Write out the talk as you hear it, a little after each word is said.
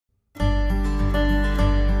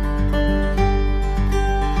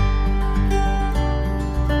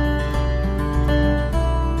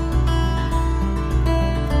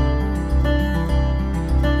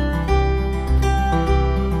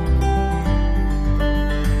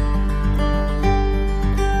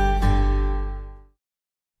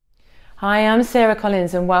Hi, I'm Sarah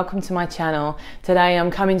Collins and welcome to my channel. Today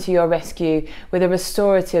I'm coming to your rescue with a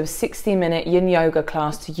restorative 60-minute Yin Yoga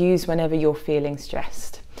class to use whenever you're feeling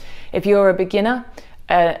stressed. If you're a beginner,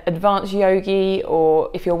 advanced yogi,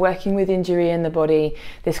 or if you're working with injury in the body,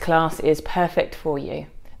 this class is perfect for you.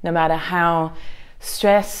 No matter how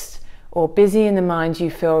stressed or busy in the mind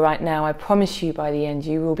you feel right now, I promise you by the end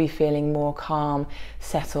you will be feeling more calm,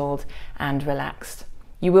 settled and relaxed.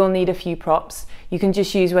 You will need a few props. You can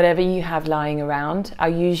just use whatever you have lying around. Our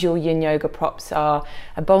usual Yin Yoga props are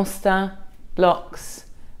a bolster, blocks,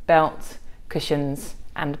 belt, cushions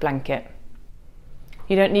and blanket.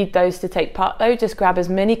 You don't need those to take part though, just grab as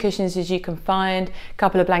many cushions as you can find, a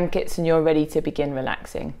couple of blankets and you're ready to begin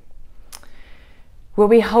relaxing. We'll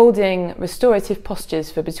be holding restorative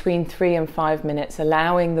postures for between 3 and 5 minutes,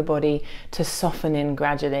 allowing the body to soften in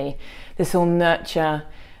gradually. This will nurture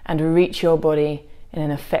and reach your body in an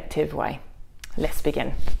effective way. Let's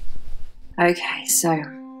begin. Okay, so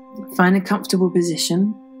find a comfortable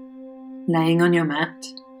position, laying on your mat.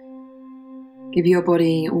 Give your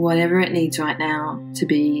body whatever it needs right now to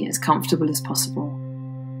be as comfortable as possible.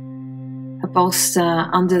 A bolster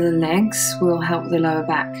under the legs will help the lower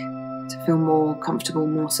back to feel more comfortable,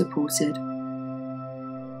 more supported.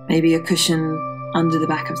 Maybe a cushion under the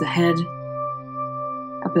back of the head,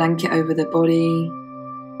 a blanket over the body,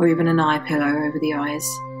 or even an eye pillow over the eyes.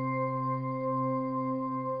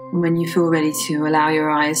 And when you feel ready to, allow your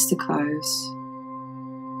eyes to close,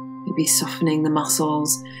 maybe softening the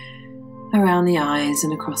muscles around the eyes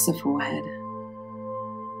and across the forehead.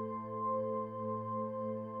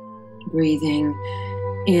 Breathing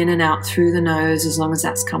in and out through the nose as long as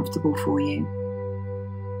that's comfortable for you.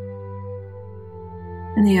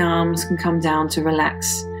 And the arms can come down to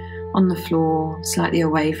relax on the floor, slightly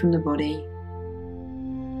away from the body.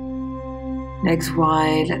 Legs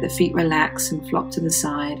wide, let the feet relax and flop to the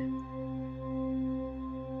side.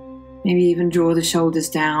 Maybe even draw the shoulders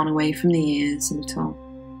down away from the ears a little.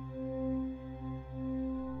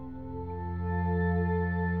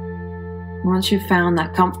 Once you've found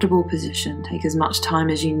that comfortable position, take as much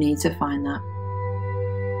time as you need to find that.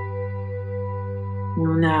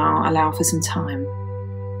 You'll now allow for some time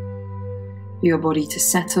for your body to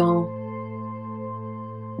settle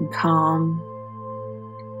and calm,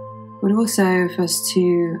 but also for us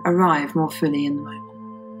to arrive more fully in the moment.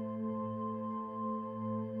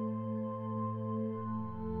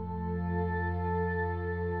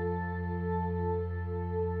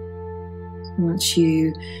 Once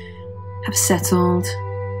you have settled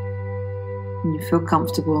and you feel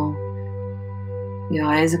comfortable, the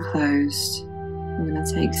eyes are closed. We're going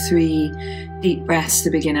to take 3 deep breaths to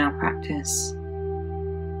begin our practice.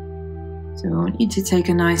 So I want you to take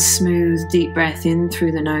a nice smooth deep breath in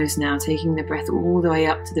through the nose now, taking the breath all the way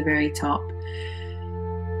up to the very top.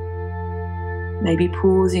 Maybe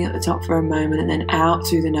pausing at the top for a moment and then out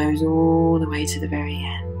through the nose all the way to the very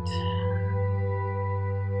end.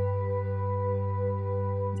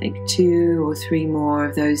 Take 2 or 3 more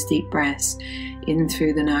of those deep breaths in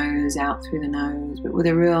through the nose, out through the nose, but with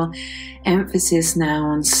a real emphasis now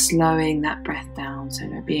on slowing that breath down so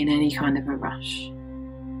don't be in any kind of a rush.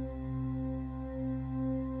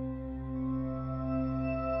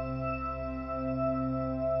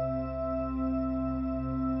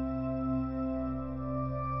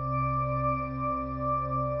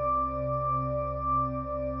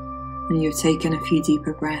 When you've taken a few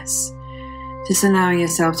deeper breaths, just allowing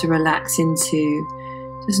yourself to relax into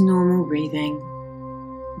just normal breathing.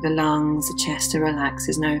 The lungs, the chest are relaxed.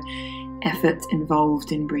 There's no effort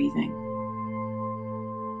involved in breathing.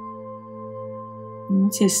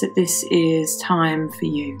 Notice that this is time for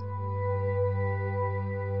you.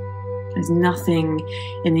 There's nothing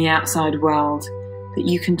in the outside world that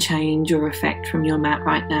you can change or affect from your mat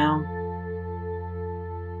right now.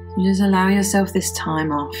 So just allow yourself this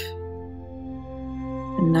time off.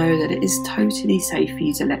 And know that it is totally safe for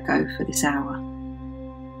you to let go for this hour.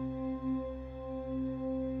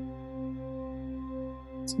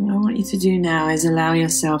 So what I want you to do now is allow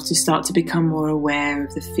yourself to start to become more aware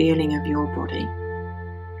of the feeling of your body.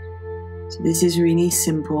 So this is really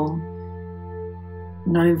simple.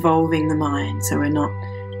 We're not involving the mind, so we're not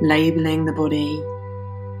labeling the body.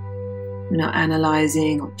 We're not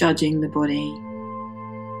analysing or judging the body.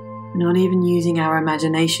 We're not even using our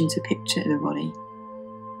imagination to picture the body.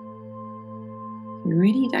 You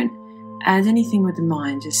really don't add anything with the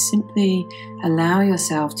mind, just simply allow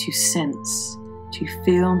yourself to sense, to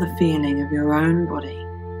feel the feeling of your own body.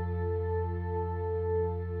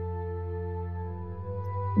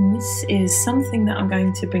 And this is something that I'm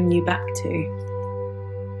going to bring you back to.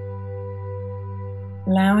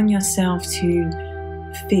 Allowing yourself to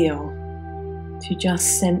feel to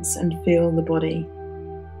just sense and feel the body.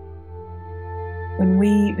 When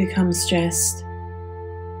we become stressed,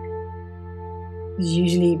 it's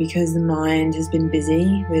usually because the mind has been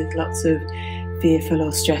busy with lots of fearful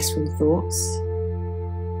or stressful thoughts.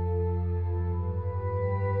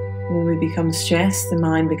 When we become stressed, the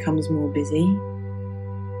mind becomes more busy.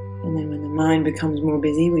 And then when the mind becomes more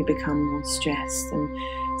busy, we become more stressed. And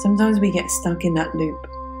sometimes we get stuck in that loop.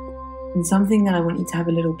 And something that I want you to have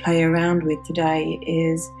a little play around with today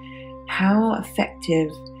is how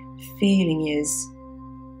effective feeling is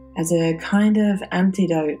as a kind of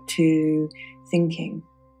antidote to thinking.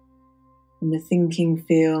 When the thinking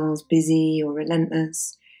feels busy or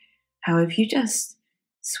relentless, how if you just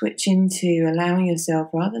switch into allowing yourself,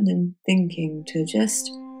 rather than thinking, to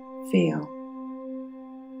just feel.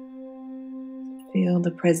 Feel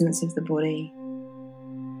the presence of the body.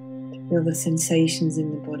 Feel the sensations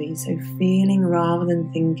in the body. So feeling rather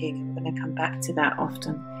than thinking. I'm going to come back to that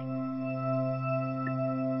often.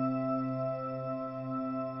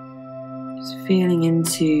 Just feeling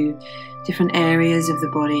into different areas of the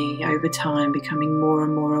body over time, becoming more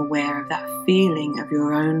and more aware of that feeling of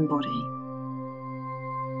your own body.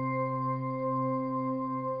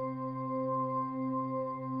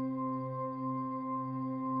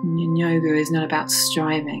 Yin Yoga is not about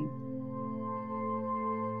striving.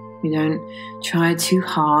 We don't try too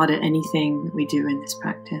hard at anything that we do in this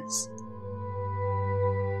practice.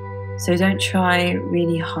 So don't try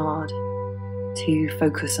really hard to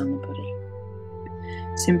focus on the body.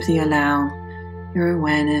 Simply allow your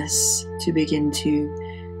awareness to begin to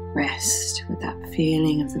rest with that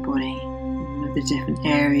feeling of the body, and of the different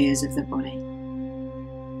areas of the body.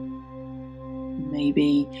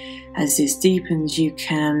 Maybe as this deepens, you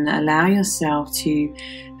can allow yourself to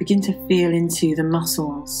begin to feel into the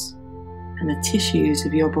muscles and the tissues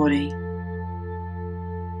of your body.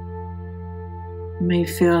 You may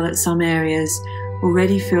feel that some areas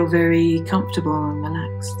already feel very comfortable and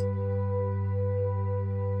relaxed.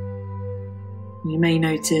 You may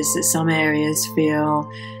notice that some areas feel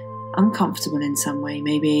uncomfortable in some way,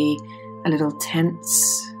 maybe a little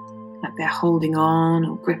tense, like they're holding on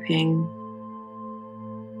or gripping.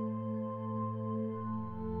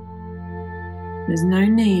 There's no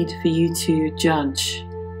need for you to judge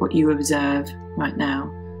what you observe right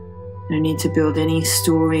now. No need to build any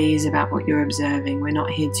stories about what you're observing. We're not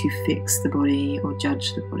here to fix the body or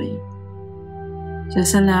judge the body.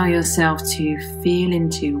 Just allow yourself to feel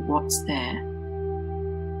into what's there.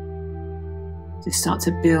 To start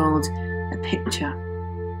to build a picture,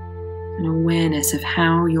 an awareness of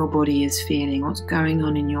how your body is feeling, what's going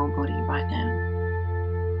on in your body right now.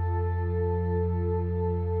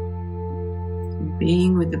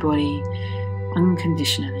 Being with the body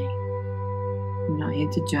unconditionally. We're not here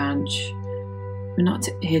to judge. We're not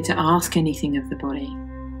here to ask anything of the body.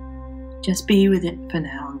 Just be with it for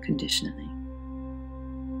now, unconditionally.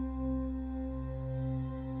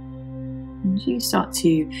 And you start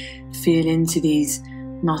to feel into these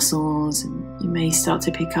muscles, and you may start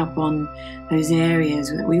to pick up on those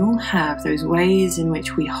areas that we all have, those ways in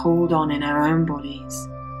which we hold on in our own bodies.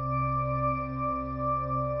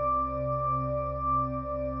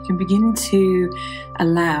 You can begin to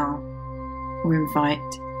allow or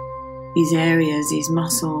invite these areas, these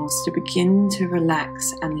muscles, to begin to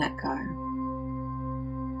relax and let go.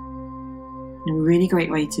 And a really great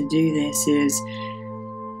way to do this is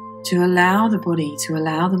to allow the body, to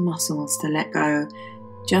allow the muscles to let go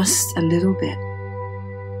just a little bit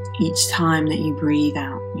each time that you breathe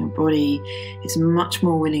out. Your body is much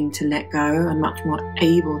more willing to let go and much more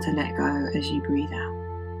able to let go as you breathe out.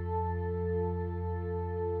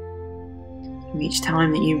 Each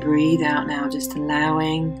time that you breathe out now, just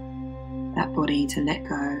allowing that body to let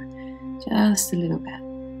go just a little bit,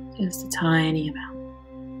 just a tiny amount.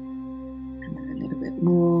 And then a little bit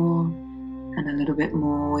more, and a little bit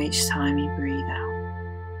more each time you breathe out.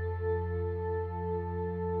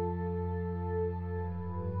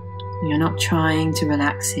 You're not trying to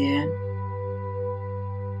relax here.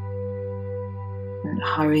 Don't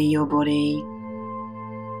hurry your body.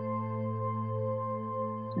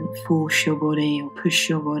 Don't force your body or push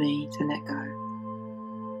your body to let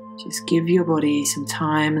go. Just give your body some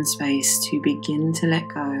time and space to begin to let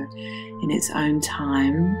go in its own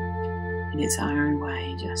time, in its own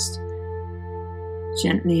way. Just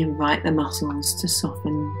gently invite the muscles to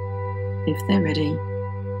soften if they're ready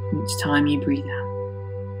each time you breathe out.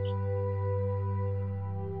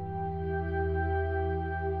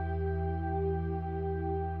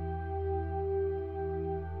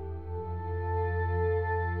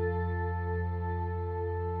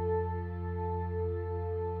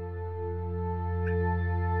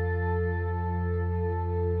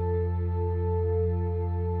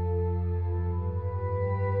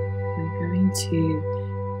 going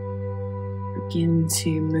to begin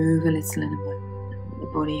to move a little in a moment. The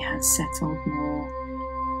body has settled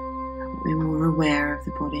more. We're more aware of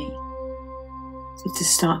the body. So to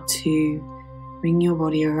start to bring your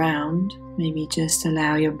body around, maybe just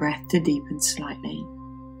allow your breath to deepen slightly.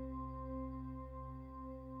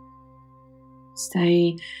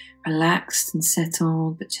 Stay relaxed and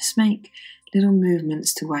settled, but just make little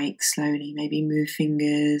movements to wake slowly. Maybe move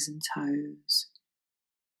fingers and toes.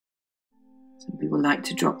 Some people like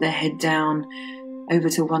to drop their head down over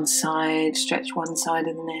to one side, stretch one side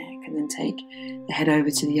of the neck, and then take the head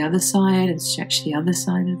over to the other side and stretch the other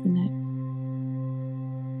side of the neck.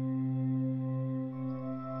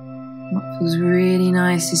 What feels really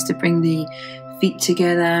nice is to bring the feet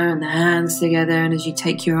together and the hands together, and as you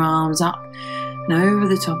take your arms up and over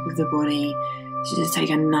the top of the body, to just take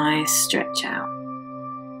a nice stretch out.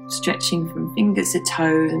 Stretching from fingers to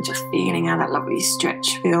toes and just feeling how that lovely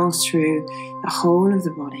stretch feels through the whole of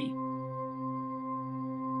the body.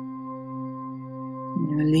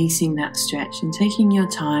 And releasing that stretch and taking your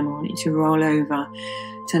time, I want you to roll over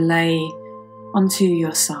to lay onto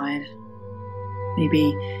your side.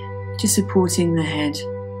 Maybe just supporting the head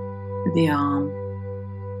with the arm.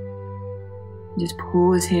 Just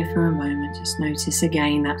pause here for a moment. Just notice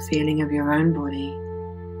again that feeling of your own body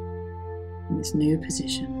in this new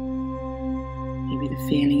position. Maybe the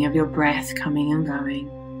feeling of your breath coming and going.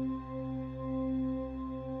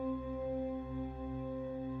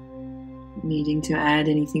 Needing to add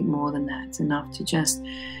anything more than that. It's enough to just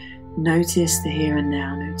notice the here and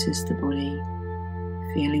now. Notice the body,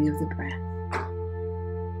 the feeling of the breath.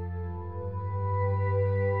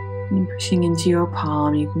 And pushing into your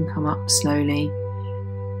palm, you can come up slowly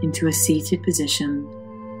into a seated position.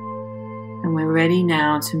 And we're ready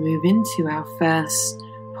now to move into our first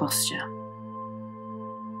posture.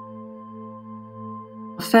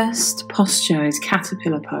 Our first posture is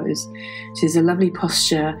caterpillar pose, which is a lovely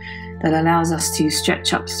posture that allows us to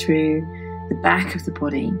stretch up through the back of the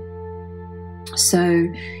body. So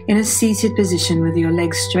in a seated position with your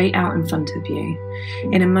legs straight out in front of you,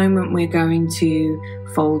 in a moment we're going to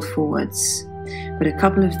fold forwards. But a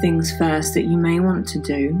couple of things first that you may want to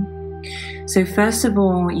do. So first of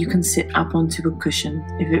all, you can sit up onto a cushion.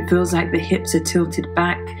 If it feels like the hips are tilted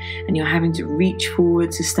back and you're having to reach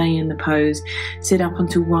forward to stay in the pose, sit up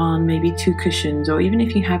onto one, maybe two cushions, or even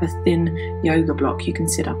if you have a thin yoga block, you can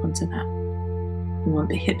sit up onto that. You want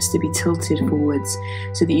the hips to be tilted forwards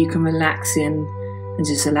so that you can relax in and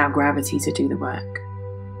just allow gravity to do the work.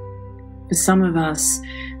 For some of us,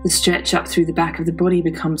 the stretch up through the back of the body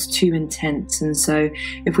becomes too intense, and so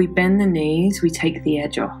if we bend the knees, we take the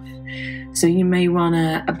edge off. So you may want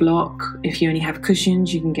a block. If you only have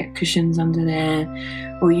cushions, you can get cushions under there,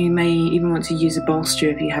 or you may even want to use a bolster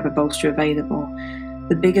if you have a bolster available.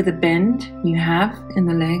 The bigger the bend you have in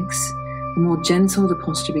the legs, the more gentle the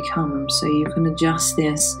posture becomes, so you can adjust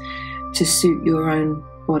this to suit your own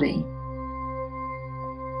body.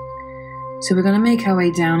 So we're going to make our way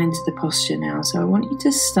down into the posture now. So I want you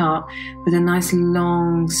to start with a nice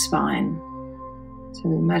long spine. So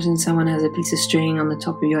imagine someone has a piece of string on the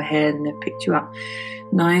top of your head and they've picked you up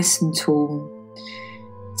nice and tall.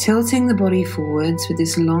 Tilting the body forwards with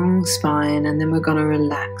this long spine, and then we're going to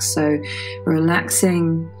relax. So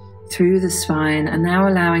relaxing through the spine and now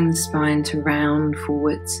allowing the spine to round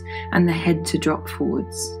forwards and the head to drop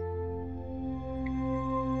forwards.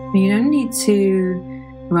 You don't need to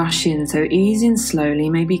rush in, so ease in slowly,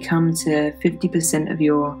 maybe come to 50% of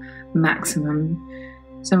your maximum,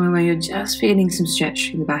 somewhere where you're just feeling some stretch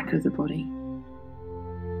through the back of the body.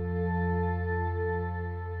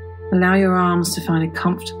 Allow your arms to find a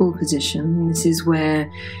comfortable position. This is where,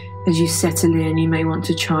 as you settle in, you may want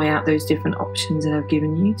to try out those different options that I've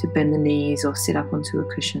given you to bend the knees or sit up onto a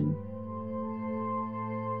cushion.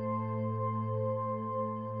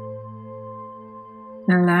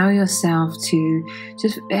 Allow yourself to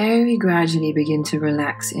just very gradually begin to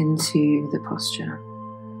relax into the posture.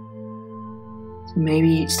 So maybe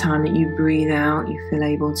each time that you breathe out, you feel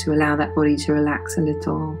able to allow that body to relax a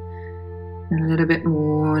little, and a little bit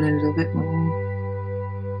more, and a little bit more.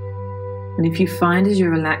 And if you find as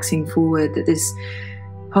you're relaxing forward that this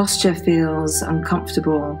posture feels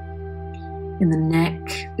uncomfortable in the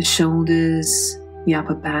neck, the shoulders, the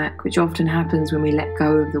upper back, which often happens when we let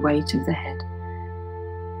go of the weight of the head,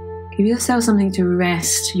 give yourself something to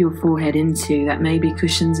rest your forehead into. That may be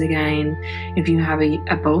cushions again. If you have a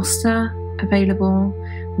bolster available,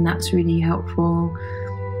 and that's really helpful.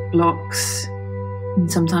 Blocks. And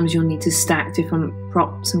sometimes you'll need to stack different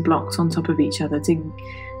props and blocks on top of each other to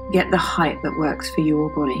get the height that works for your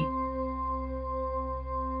body.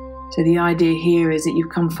 So the idea here is that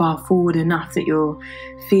you've come far forward enough that you're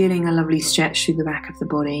feeling a lovely stretch through the back of the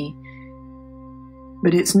body.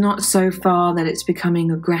 But it's not so far that it's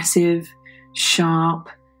becoming aggressive, sharp,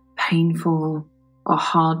 painful, or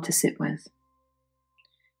hard to sit with.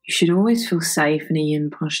 You should always feel safe in a yin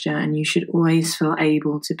posture, and you should always feel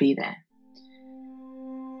able to be there.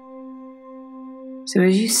 So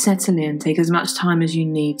as you settle in, take as much time as you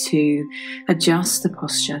need to adjust the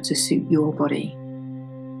posture to suit your body.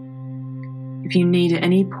 If you need at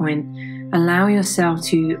any point, allow yourself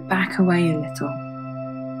to back away a little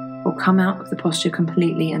or come out of the posture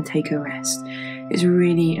completely and take a rest. It's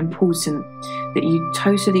really important that you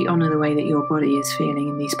totally honour the way that your body is feeling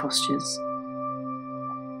in these postures.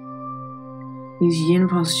 These yin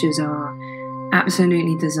postures are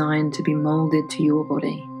absolutely designed to be moulded to your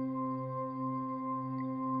body.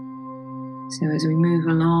 So as we move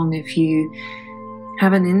along, if you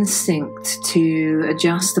have an instinct to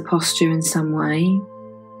adjust the posture in some way,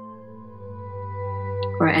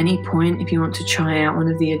 or at any point if you want to try out one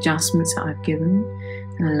of the adjustments that I've given,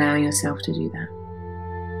 and allow yourself to do that.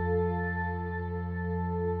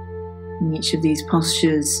 In each of these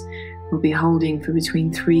postures, we'll be holding for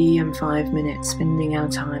between 3 and 5 minutes, spending our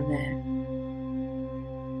time there.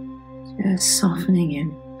 Just softening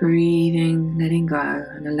in, breathing, letting go,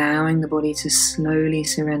 and allowing the body to slowly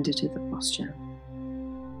surrender to the posture.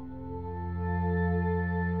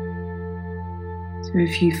 So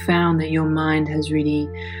if you found that your mind has really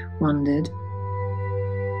wandered,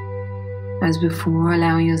 as before,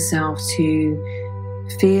 allow yourself to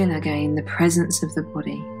feel again the presence of the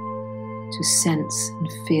body, to sense and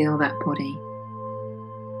feel that body.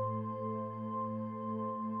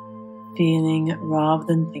 Feeling rather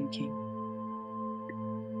than thinking.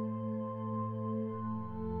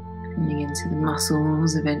 Feeling into the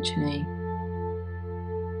muscles eventually.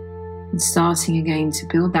 And starting again to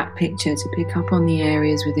build that picture, to pick up on the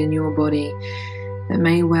areas within your body that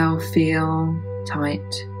may well feel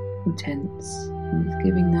tight or tense, and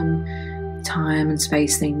giving them the time and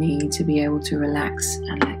space they need to be able to relax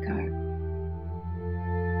and let go.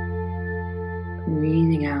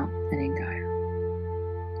 Breathing out, letting go.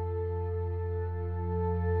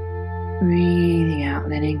 Breathing out,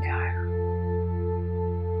 letting go.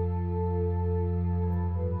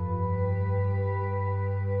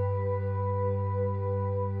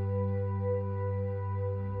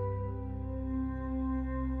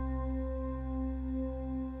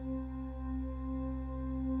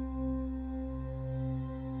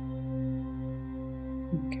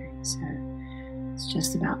 Okay, so it's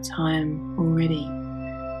just about time already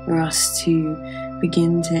for us to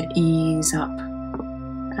begin to ease up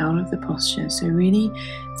out of the posture. So really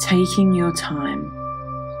taking your time,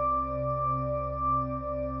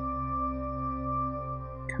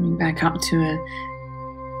 coming back up to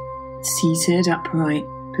a seated upright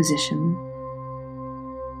position,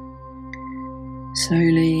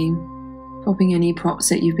 slowly popping any props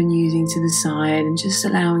that you've been using to the side and just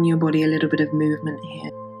allowing your body a little bit of movement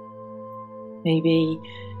here. Maybe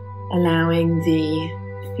allowing the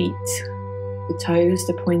feet, the toes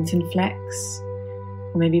to point and flex,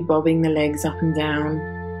 or maybe bobbing the legs up and down.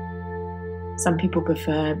 Some people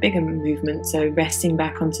prefer bigger movement, so resting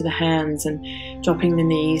back onto the hands and dropping the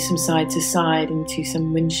knees from side to side into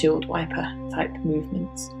some windshield wiper type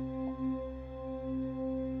movements.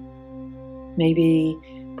 Maybe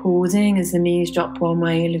pausing as the knees drop one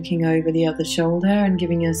way, looking over the other shoulder and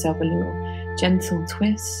giving yourself a little gentle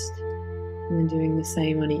twist, and then doing the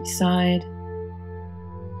same on each side.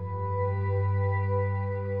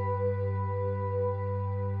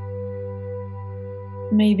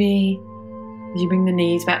 Maybe as you bring the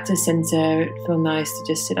knees back to center, it feels nice to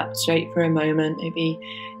just sit up straight for a moment. Maybe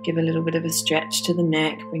give a little bit of a stretch to the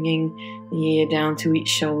neck, bringing the ear down to each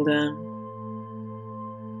shoulder.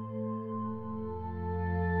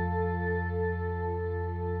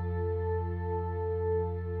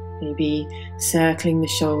 Maybe circling the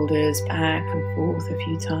shoulders back and forth a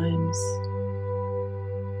few times.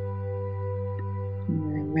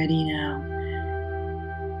 And we're ready now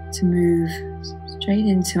to move straight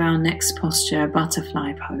into our next posture,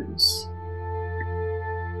 butterfly pose.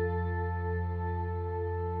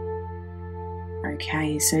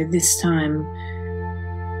 Okay, so this time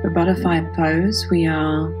for butterfly pose, we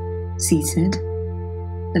are seated,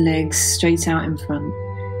 the legs straight out in front,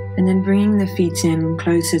 and then bringing the feet in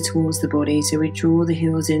closer towards the body. So we draw the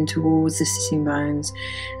heels in towards the sitting bones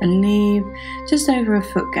and leave just over a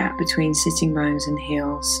foot gap between sitting bones and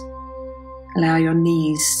heels. Allow your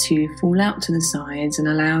knees to fall out to the sides and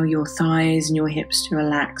allow your thighs and your hips to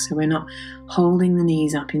relax. So we're not holding the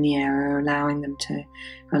knees up in the air or allowing them to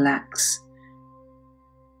relax.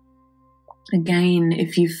 Again,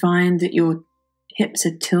 if you find that your hips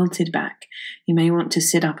are tilted back, you may want to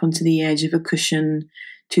sit up onto the edge of a cushion,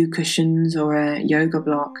 2 cushions, or a yoga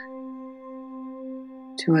block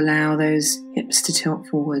to allow those hips to tilt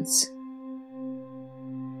forwards.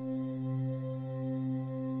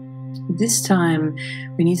 This time,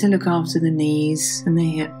 we need to look after the knees and the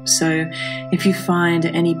hips. So if you find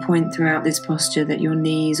at any point throughout this posture that your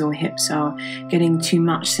knees or hips are getting too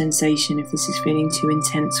much sensation, if this is feeling too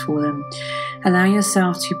intense for them, allow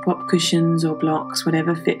yourself to pop cushions or blocks,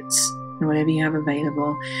 whatever fits and whatever you have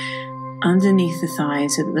available, underneath the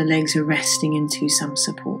thighs so that the legs are resting into some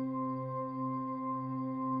support.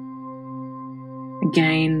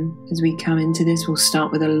 Again, as we come into this, we'll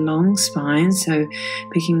start with a long spine, so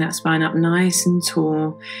picking that spine up nice and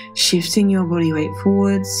tall, shifting your body weight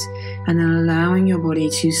forwards, and then allowing your body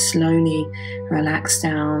to slowly relax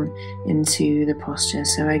down into the posture.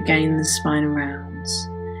 So again, the spine rounds,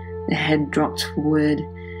 the head drops forward,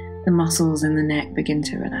 the muscles in the neck begin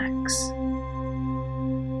to relax.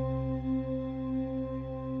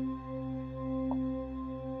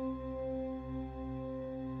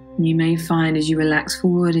 You may find as you relax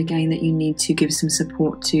forward again that you need to give some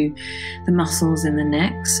support to the muscles in the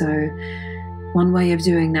neck. So one way of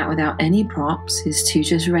doing that without any props is to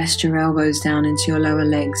just rest your elbows down into your lower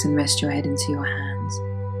legs and rest your head into your hands.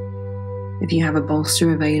 If you have a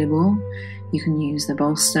bolster available, you can use the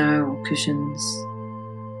bolster or cushions.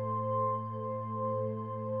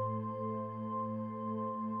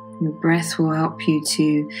 Your breath will help you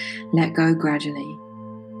to let go gradually.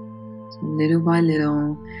 So little by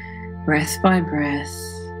little, breath by breath,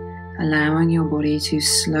 allowing your body to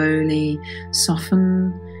slowly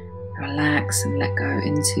soften, relax, and let go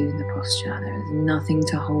into the posture. There is nothing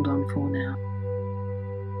to hold on for now.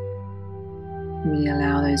 Really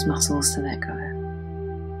allow those muscles to let go.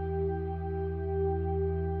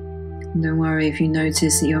 And don't worry if you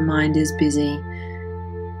notice that your mind is busy.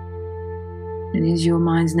 It is your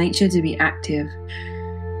mind's nature to be active.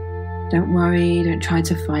 Don't worry, don't try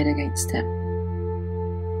to fight against it.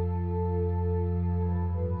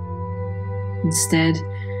 Instead,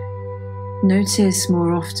 notice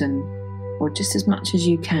more often, or just as much as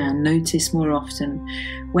you can, notice more often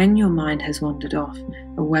when your mind has wandered off,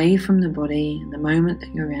 away from the body and the moment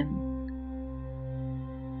that you're in.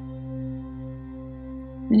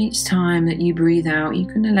 And each time that you breathe out, you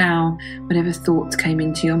can allow whatever thoughts came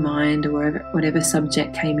into your mind or whatever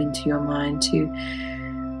subject came into your mind to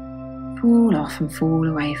fall off and fall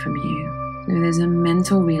away from you. So there's a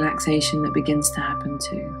mental relaxation that begins to happen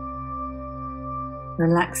too.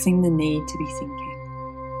 Relaxing the need to be thinking.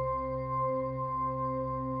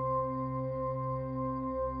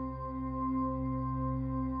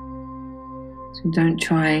 So don't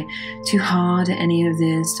try too hard at any of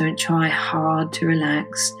this. Don't try hard to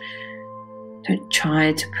relax. Don't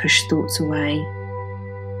try to push thoughts away.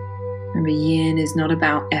 Remember, yin is not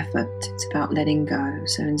about effort, it's about letting go.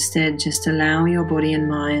 So instead, just allow your body and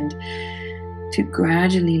mind to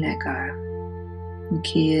gradually let go. The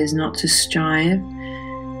key is not to strive,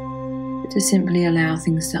 but to simply allow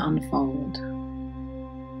things to unfold.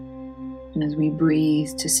 And as we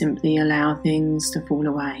breathe, to simply allow things to fall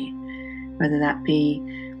away, whether that be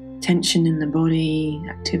tension in the body,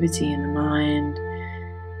 activity in the mind.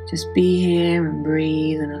 Just be here and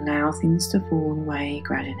breathe and allow things to fall away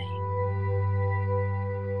gradually.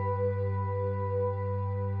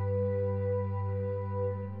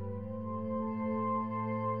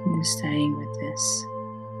 And just staying with this,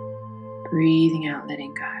 breathing out,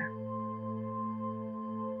 letting go.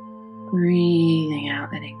 Breathing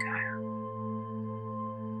out, letting go.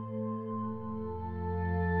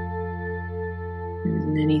 There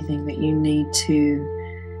isn't anything that you need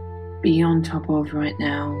to be on top of right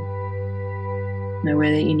now.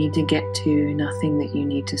 Nowhere that you need to get to, nothing that you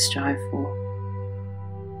need to strive for.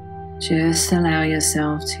 Just allow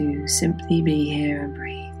yourself to simply be here and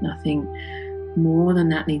breathe. Nothing more than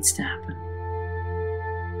that needs to happen.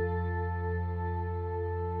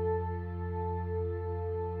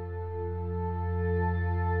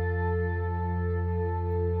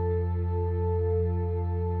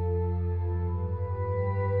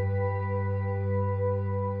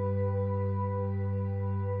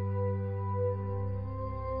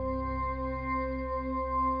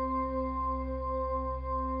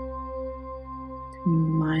 You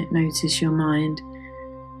might notice your mind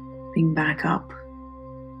being back up,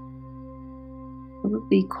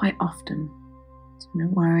 probably quite often. So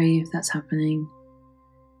don't worry if that's happening.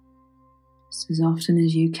 Just as often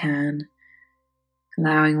as you can,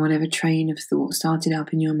 allowing whatever train of thought started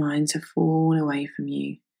up in your mind to fall away from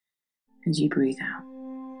you as you breathe out.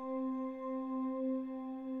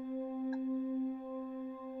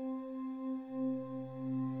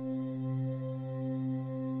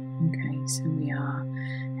 Okay, so we are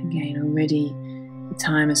again already, the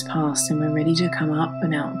time has passed and we're ready to come up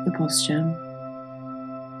and out of the posture.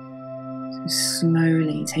 So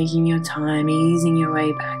slowly taking your time, easing your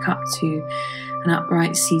way back up to an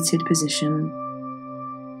upright seated position.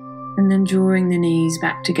 And then drawing the knees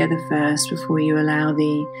back together first before you allow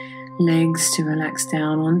the legs to relax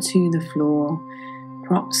down onto the floor,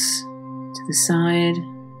 props to the side.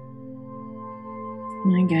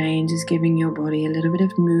 And again, just giving your body a little bit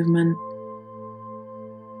of movement.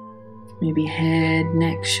 Maybe head,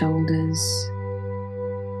 neck, shoulders.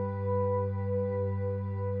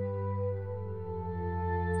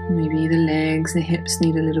 Maybe the legs, the hips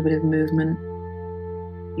need a little bit of movement.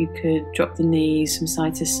 You could drop the knees from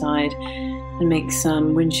side to side and make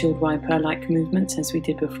some windshield wiper-like movements as we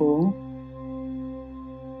did before.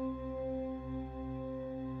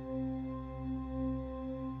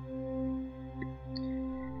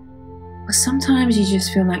 Or sometimes you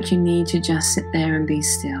just feel like you need to just sit there and be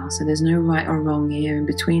still. So there's no right or wrong here. In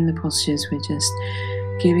between the postures, we're just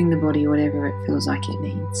giving the body whatever it feels like it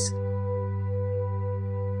needs.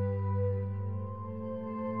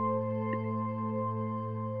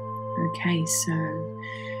 Okay, so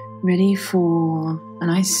ready for a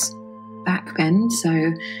nice back bend. So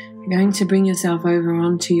you're going to bring yourself over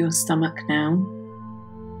onto your stomach now.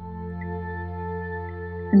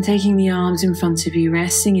 And taking the arms in front of you,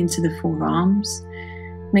 resting into the forearms.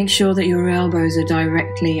 Make sure that your elbows are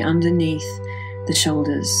directly underneath the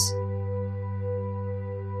shoulders.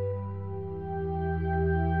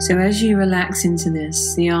 So as you relax into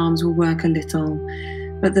this, the arms will work a little,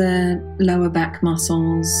 but the lower back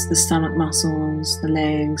muscles, the stomach muscles, the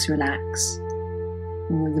legs relax.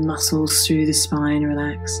 All the muscles through the spine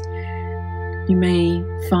relax. You may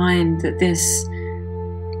find that this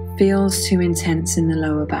feels too intense in the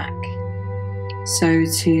lower back. So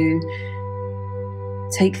to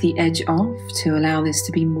take the edge off, to allow this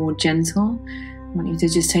to be more gentle, I want you to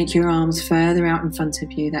just take your arms further out in front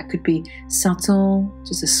of you. That could be subtle,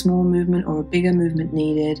 just a small movement or a bigger movement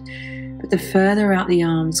needed. But the further out the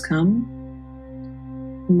arms come,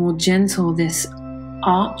 the more gentle this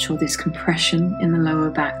arch or this compression in the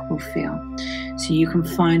lower back will feel. So you can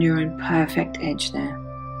find your own perfect edge there.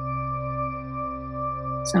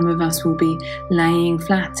 Some of us will be laying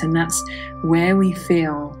flat, and that's where we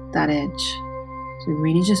feel that edge. So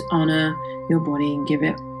really just honor your body and give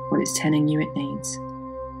it what it's telling you it needs.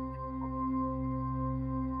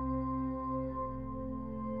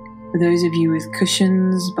 For those of you with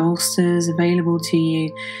cushions, bolsters available to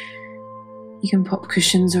you, you can pop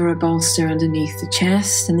cushions or a bolster underneath the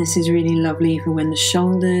chest, and this is really lovely for when the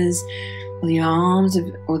shoulders or the arms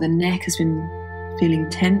or the neck has been feeling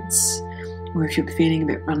tense, or if you're feeling a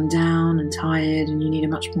bit run down and tired and you need a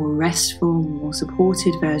much more restful, more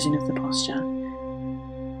supported version of the posture.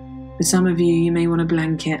 For some of you, you may want a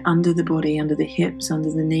blanket under the body, under the hips,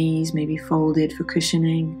 under the knees, maybe folded for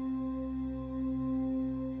cushioning.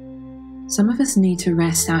 Some of us need to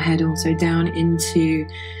rest our head also down into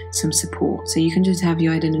some support. So you can just have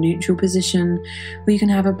your head in a neutral position, or you can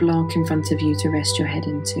have a block in front of you to rest your head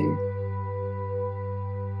into.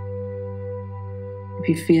 If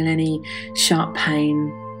you feel any sharp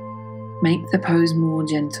pain, make the pose more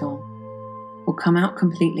gentle, or come out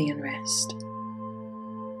completely and rest.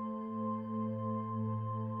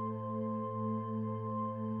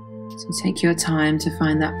 So take your time to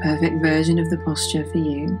find that perfect version of the posture for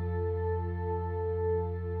you.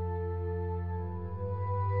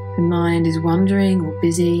 If the mind is wandering or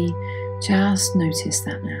busy, just notice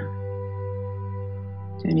that now.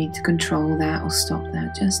 Don't need to control that or stop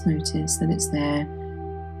that, just notice that it's there,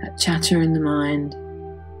 that chatter in the mind.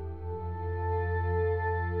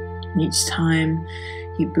 And each time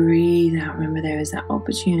you breathe out, remember there is that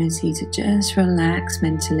opportunity to just relax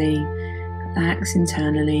mentally, relax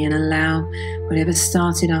internally, and allow whatever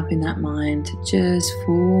started up in that mind to just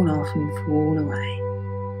fall off and fall away.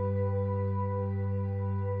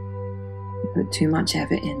 Put too much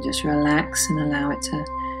effort in, just relax and allow it to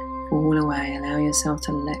fall away. Allow yourself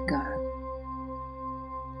to let go.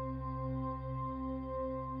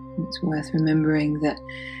 It's worth remembering that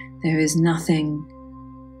there is nothing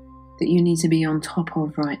that you need to be on top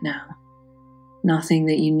of right now. Nothing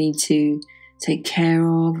that you need to take care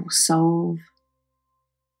of or solve.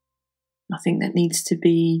 Nothing that needs to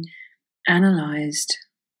be analysed,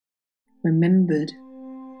 remembered,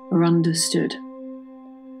 or understood.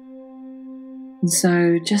 And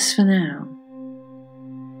so, just for now,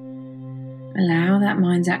 allow that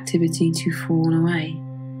mind's activity to fall away.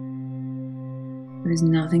 There is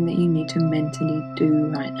nothing that you need to mentally do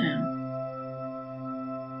right now.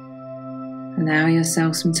 Allow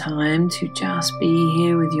yourself some time to just be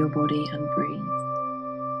here with your body and breathe.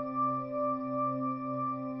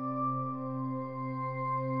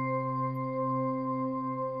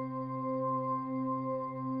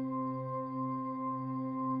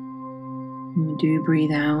 When you do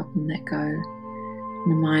breathe out and let go,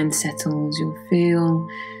 and the mind settles, you'll feel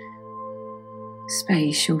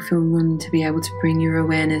space, you'll feel room to be able to bring your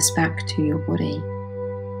awareness back to your body.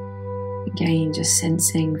 Again, just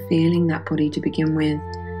sensing, feeling that body to begin with.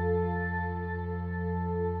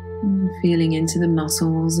 Feeling into the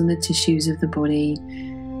muscles and the tissues of the body,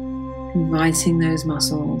 inviting those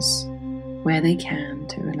muscles where they can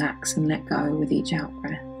to relax and let go with each out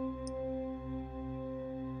breath.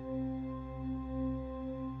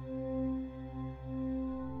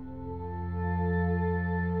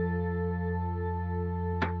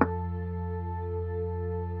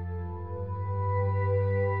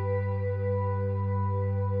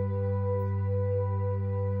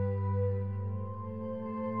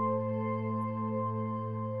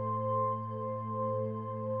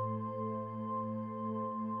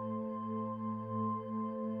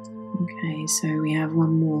 Okay, so we have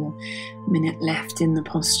one more minute left in the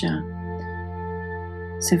posture.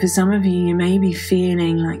 So for some of you, you may be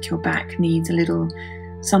feeling like your back needs a little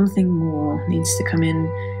something more, needs to come in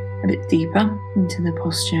a bit deeper into the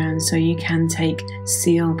posture, and so you can take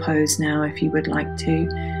seal pose now if you would like to.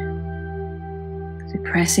 So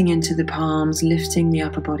pressing into the palms, lifting the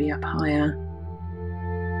upper body up higher.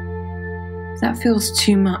 If that feels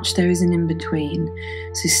too much, there is an in-between.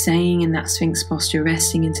 So staying in that Sphinx posture,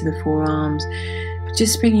 resting into the forearms, but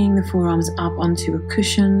just bringing the forearms up onto a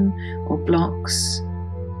cushion or blocks.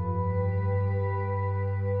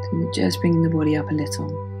 So just bringing the body up a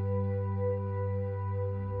little.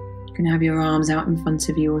 You can have your arms out in front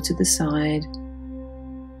of you or to the side,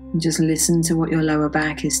 and just listen to what your lower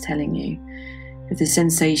back is telling you. If the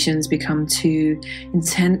sensations become too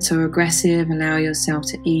intense or aggressive, allow yourself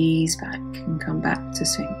to ease back and come back to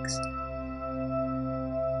Sphinx.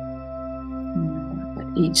 But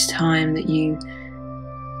each time that you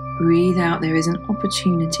breathe out, there is an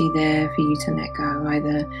opportunity there for you to let go,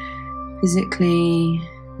 either physically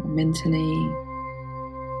or mentally.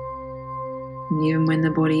 And even when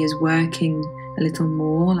the body is working a little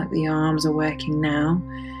more, like the arms are working now,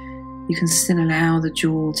 you can still allow the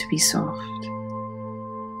jaw to be soft,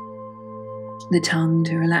 the tongue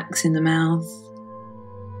to relax in the mouth,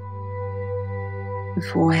 the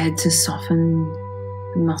forehead to soften,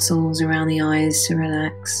 the muscles around the eyes to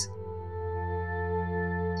relax.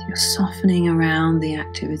 So you're softening around the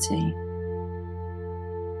activity.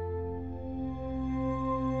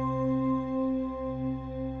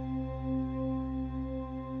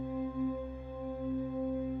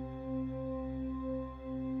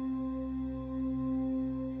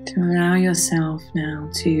 To allow yourself now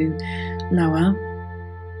to lower,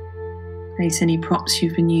 place any props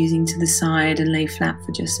you've been using to the side and lay flat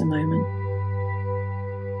for just a moment.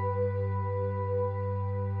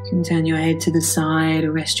 You can turn your head to the side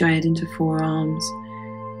or rest your head into forearms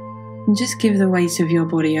and just give the weight of your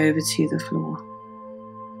body over to the floor.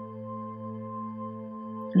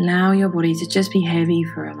 Allow your body to just be heavy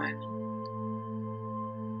for a moment.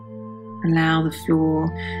 Allow the floor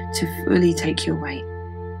to fully take your weight.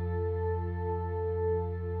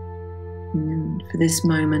 And for this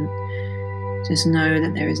moment, just know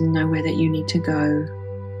that there is nowhere that you need to go,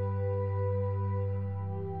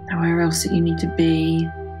 nowhere else that you need to be,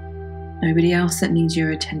 nobody else that needs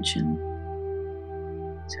your attention.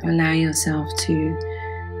 So allow yourself to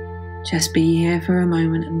just be here for a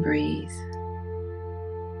moment and breathe,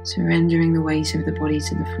 surrendering the weight of the body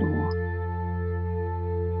to the floor.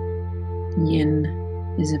 Yin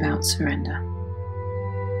is about surrender.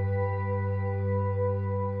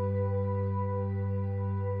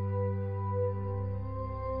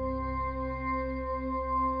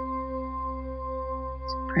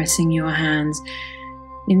 Pressing your hands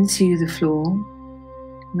into the floor,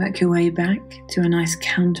 work your way back to a nice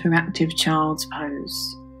counteractive child's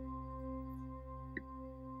pose.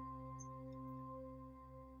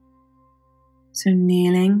 So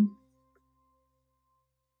kneeling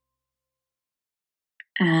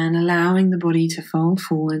and allowing the body to fold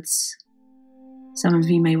forwards. Some of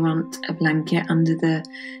you may want a blanket under the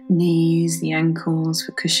knees, the ankles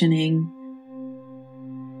for cushioning.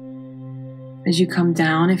 As you come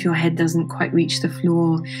down, if your head doesn't quite reach the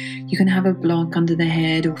floor, you can have a block under the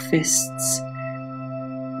head or fists,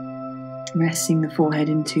 resting the forehead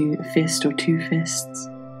into a fist or two fists.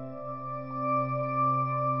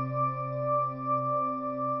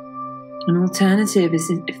 An alternative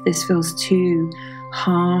is if this feels too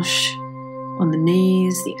harsh on the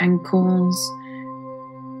knees, the ankles,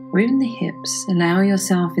 or even the hips. Allow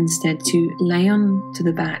yourself instead to lay on to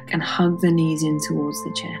the back and hug the knees in towards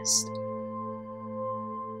the chest.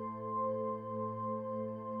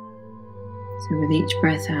 So with each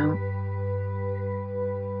breath out,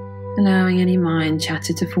 allowing any mind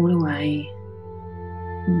chatter to fall away.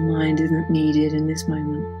 Mind isn't needed in this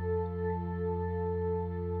moment.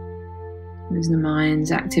 As the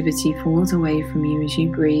mind's activity falls away from you as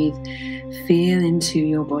you breathe, feel into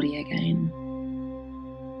your body again.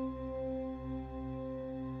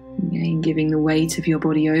 Again, giving the weight of your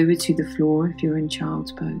body over to the floor if you're in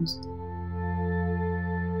child's pose.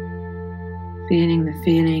 Feeling the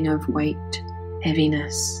feeling of weight,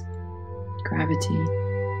 heaviness, gravity.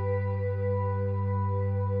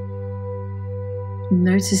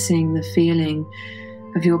 Noticing the feeling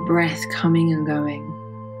of your breath coming and going.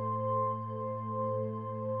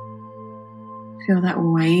 Feel that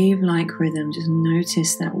wave-like rhythm. Just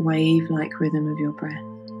notice that wave-like rhythm of your breath.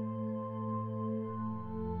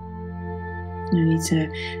 You don't need to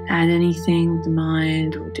add anything with the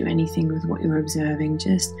mind or do anything with what you're observing.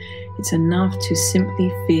 Just, it's enough to simply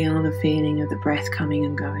feel the feeling of the breath coming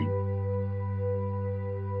and going.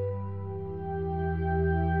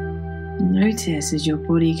 Notice as your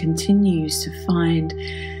body continues to find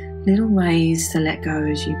little ways to let go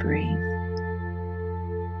as you breathe.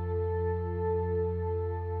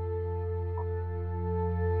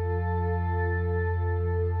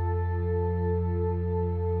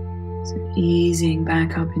 So easing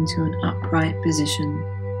back up into an upright position,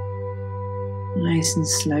 nice and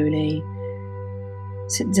slowly.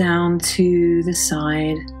 Sit down to the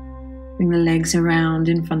side, bring the legs around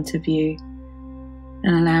in front of you,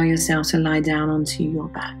 and allow yourself to lie down onto your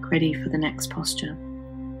back, ready for the next posture.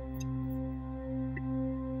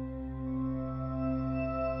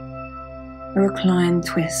 A reclined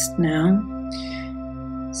twist now.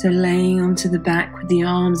 So laying onto the back with the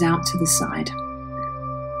arms out to the side.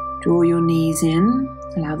 Draw your knees in,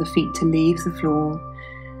 allow the feet to leave the floor,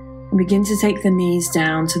 and begin to take the knees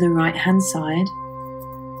down to the right hand side.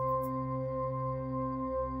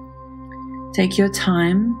 Take your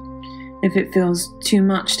time. If it feels too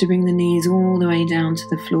much to bring the knees all the way down to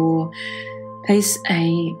the floor, place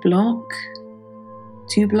a block,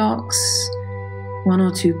 2 blocks, 1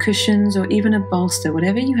 or 2 cushions, or even a bolster,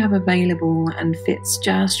 whatever you have available and fits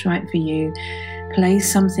just right for you.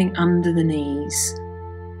 Place something under the knees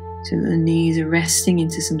so that the knees are resting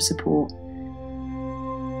into some support.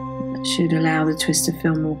 That should allow the twist to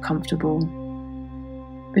feel more comfortable.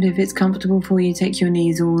 But if it's comfortable for you, take your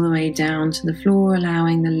knees all the way down to the floor,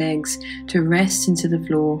 allowing the legs to rest into the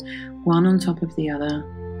floor, one on top of the other.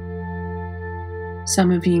 Some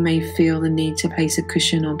of you may feel the need to place a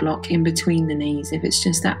cushion or block in between the knees if it's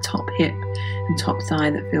just that top hip and top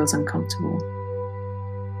thigh that feels uncomfortable.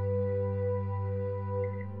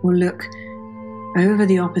 We'll look over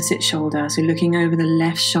the opposite shoulder, so looking over the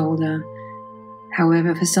left shoulder.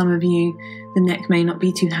 However, for some of you, the neck may not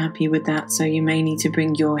be too happy with that, so you may need to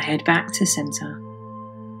bring your head back to center.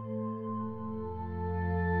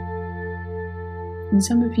 And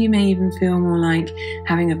some of you may even feel more like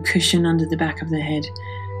having a cushion under the back of the head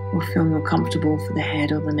will feel more comfortable for the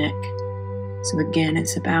head or the neck. So again,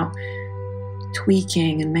 it's about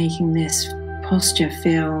tweaking and making this posture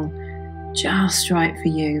feel just right for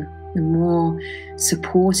you. The more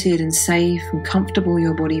supported and safe and comfortable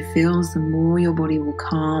your body feels, the more your body will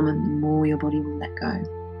calm and the more your body will let go.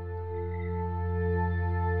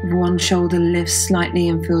 If one shoulder lifts slightly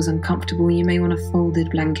and feels uncomfortable, you may want a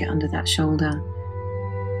folded blanket under that shoulder.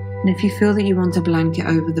 And if you feel that you want a blanket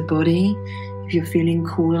over the body, if you're feeling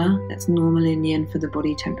cooler, that's normal in yin for the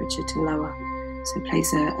body temperature to lower. So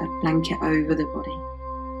place a blanket over the body.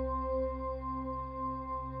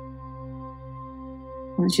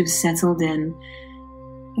 Once you've settled in,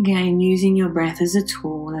 again, using your breath as a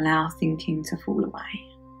tool, allow thinking to fall away.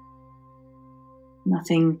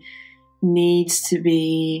 Nothing needs to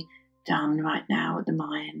be done right now with the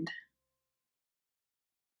mind.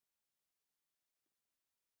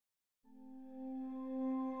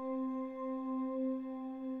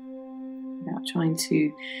 Without trying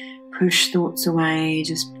to push thoughts away,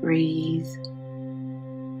 just breathe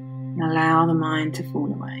and allow the mind to fall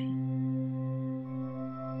away.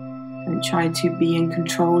 Don't try to be in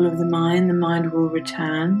control of the mind will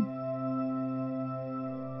return.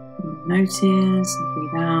 And notice and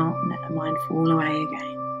breathe out and let the mind fall away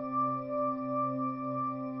again.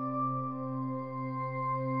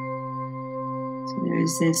 So there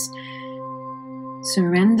is this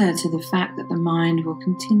surrender to the fact that the mind will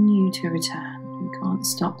continue to return. We can't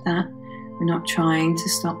stop that. We're not trying to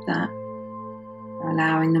stop that. We're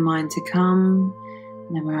allowing the mind to come,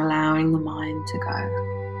 and then we're allowing the mind to go.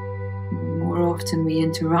 And the more often we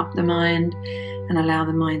interrupt the mind and allow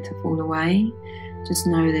the mind to fall away, just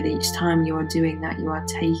know that each time you are doing that, you are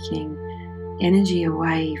taking energy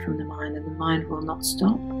away from the mind, and the mind will not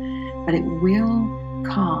stop, but it will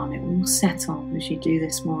calm, it will settle as you do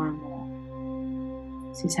this more and more.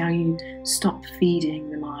 This is how you stop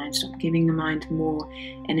feeding the mind, stop giving the mind more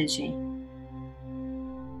energy.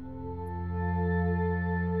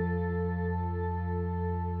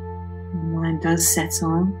 The mind does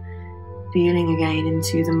settle, feeling again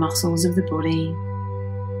into the muscles of the body,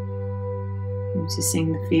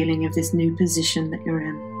 noticing the feeling of this new position that you're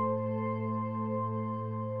in.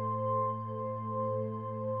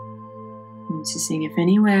 Noticing if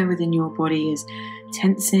anywhere within your body is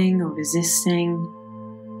tensing or resisting,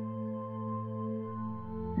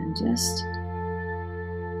 and just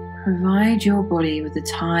provide your body with the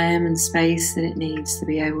time and space that it needs to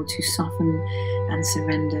be able to soften and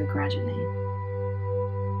surrender gradually.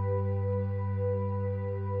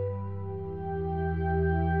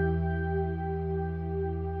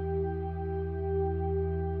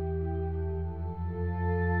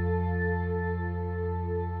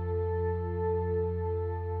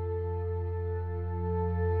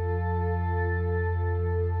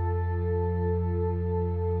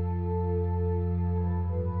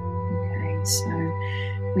 So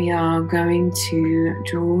we are going to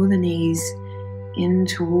draw the knees in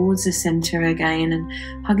towards the center again,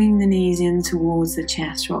 and hugging the knees in towards the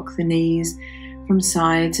chest. Rock the knees from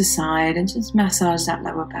side to side and just massage that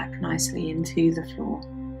lower back nicely into the floor.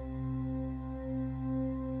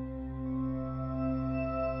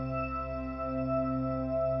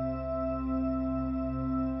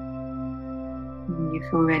 And you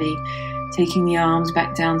feel ready, taking the arms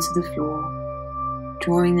back down to the floor,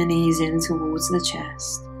 drawing the knees in towards the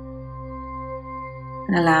chest,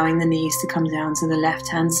 and allowing the knees to come down to the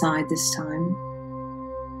left-hand side this time.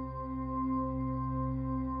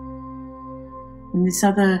 And this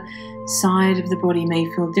other side of the body may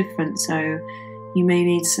feel different, so you may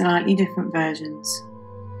need slightly different versions.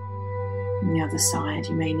 On the other side,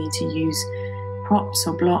 you may need to use props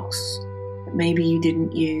or blocks that maybe you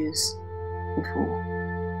didn't use before.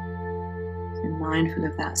 So mindful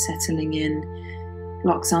of that settling in.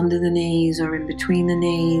 Blocks under the knees or in between the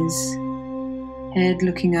knees. Head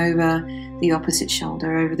looking over the opposite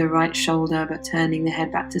shoulder, over the right shoulder, but turning the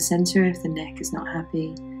head back to center if the neck is not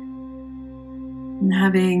happy. And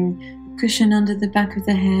having a cushion under the back of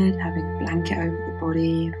the head, having a blanket over the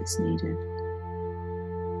body if it's needed.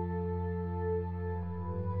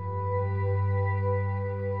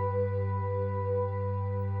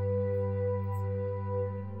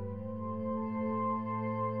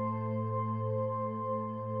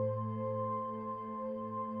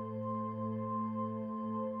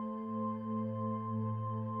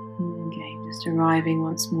 Again, just arriving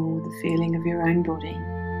once more with the feeling of your own body.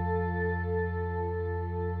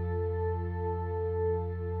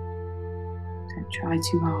 Don't try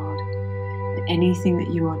too hard at anything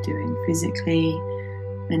that you are doing physically,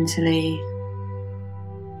 mentally.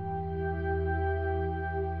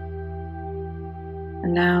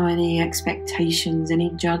 Allow any expectations,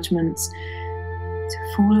 any judgments to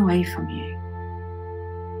fall away from you.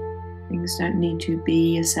 Things don't need to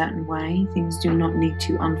be a certain way. Things do not need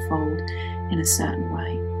to unfold in a certain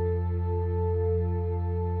way.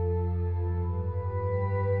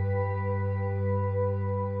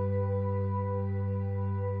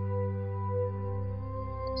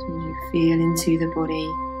 So as you feel into the body,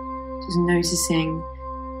 just noticing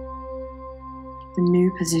the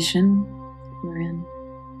new position that you're in.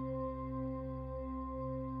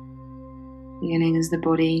 Feeling as the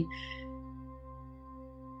body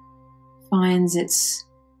finds its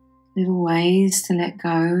little ways to let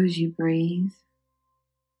go as you breathe,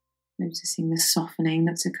 noticing the softening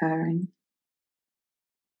that's occurring,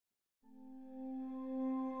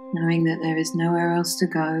 knowing that there is nowhere else to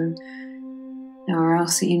go, nowhere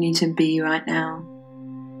else that you need to be right now,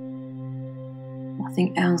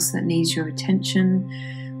 nothing else that needs your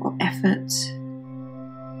attention or effort.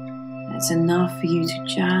 It's enough for you to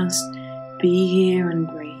just be here and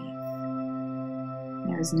breathe.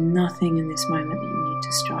 There is nothing in this moment that you need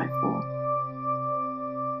to strive for.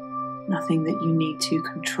 Nothing that you need to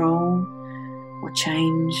control or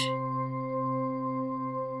change.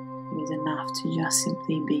 It is enough to just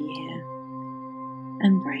simply be here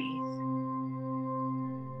and breathe.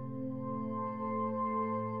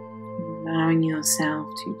 Allowing yourself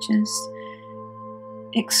to just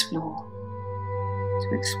explore.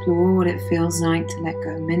 To explore what it feels like to let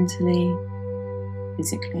go mentally,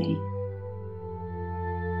 physically,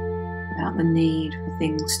 without the need for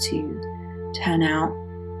things to turn out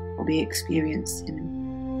or be experienced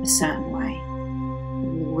in a certain way.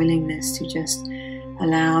 The willingness to just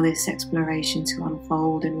allow this exploration to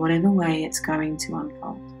unfold in whatever way it's going to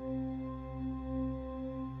unfold.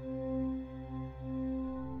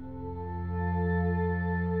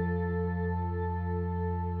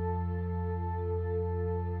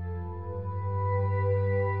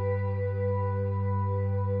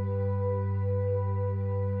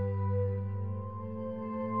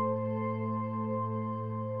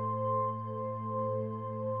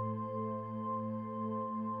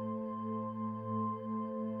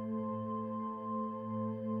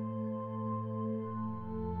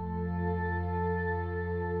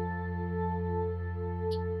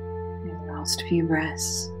 Last few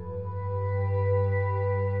breaths.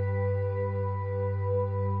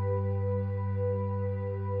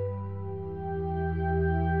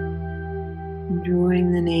 And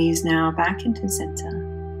drawing the knees now back into center.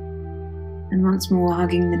 And once more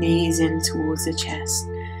hugging the knees in towards the chest,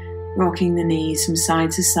 rocking the knees from side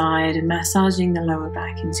to side and massaging the lower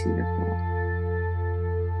back into the floor.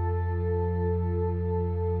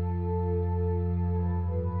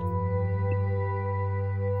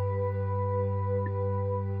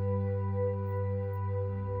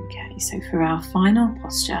 Okay, so for our final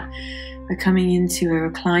posture, we're coming into a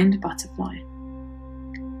reclined butterfly.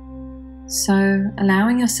 So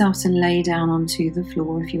allowing yourself to lay down onto the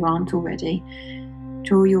floor if you aren't already.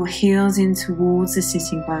 Draw your heels in towards the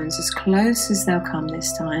sitting bones as close as they'll come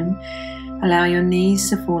this time. Allow your knees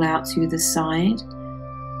to fall out to the side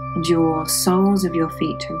and your soles of your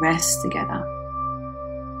feet to rest together.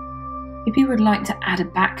 If you would like to add a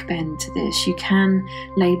back bend to this, you can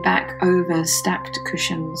lay back over stacked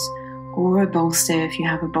cushions or a bolster if you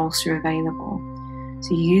have a bolster available.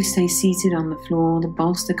 So you stay seated on the floor, the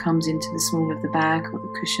bolster comes into the small of the back or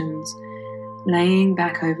the cushions, laying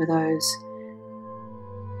back over those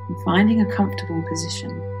and finding a comfortable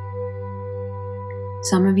position.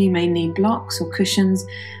 Some of you may need blocks or cushions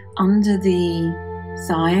under the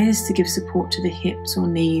thighs to give support to the hips or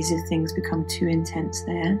knees if things become too intense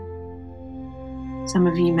there. Some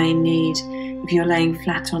of you may need, if you're laying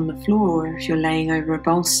flat on the floor or if you're laying over a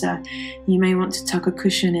bolster, you may want to tuck a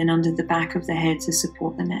cushion in under the back of the head to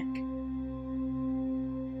support the neck.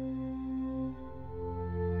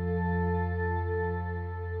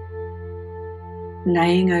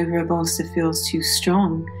 Laying over a bolster feels too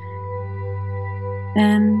strong,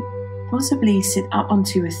 then possibly sit up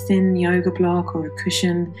onto a thin yoga block or a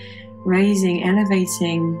cushion, raising,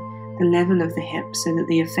 elevating the level of the hip so that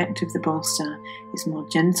the effect of the bolster is more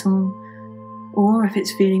gentle. Or if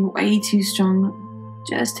it's feeling way too strong,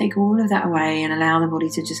 just take all of that away and allow the body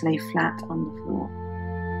to just lay flat on the floor.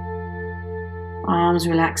 Arms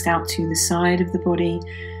relaxed out to the side of the body,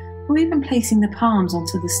 or even placing the palms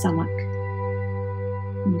onto the stomach.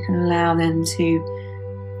 You can allow then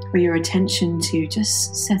for your attention to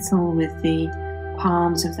just settle with the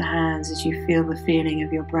palms of the hands as you feel the feeling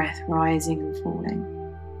of your breath rising and falling.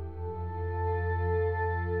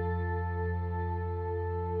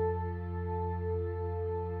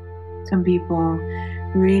 Some people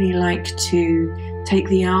really like to take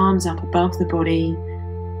the arms up above the body,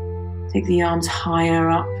 take the arms higher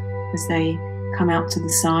up as they come out to the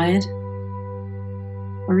side,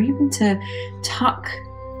 or even to tuck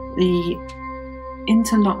the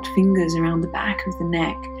interlocked fingers around the back of the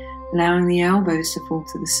neck, allowing the elbows to fall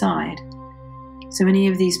to the side. So any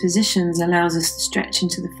of these positions allows us to stretch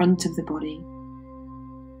into the front of the body,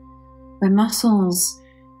 where muscles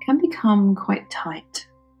can become quite tight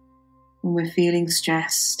when we're feeling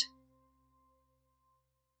stressed.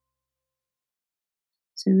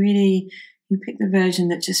 So really, you pick the version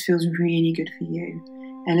that just feels really good for you.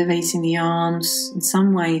 Elevating the arms in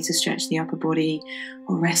some way to stretch the upper body,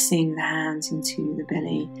 or resting the hands into the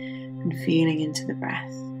belly and feeling into the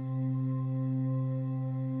breath.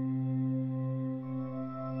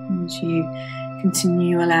 As you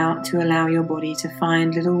continue to allow your body to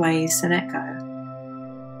find little ways to let go,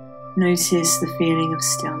 notice the feeling of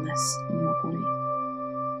stillness in your body.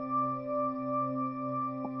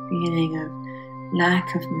 Feeling of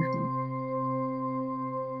lack of movement.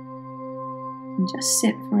 And just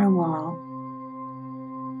sit for a while.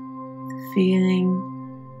 The feeling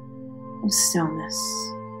of stillness.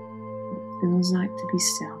 It feels like to be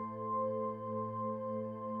still.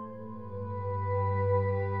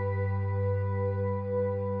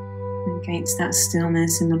 And against that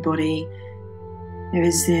stillness in the body, there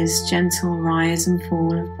is this gentle rise and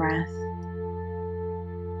fall of breath.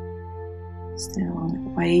 Still, a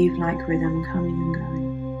wave-like rhythm coming and going.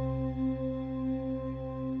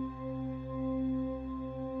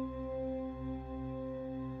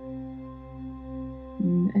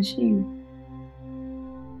 as you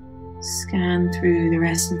scan through the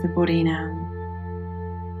rest of the body now,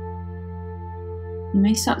 you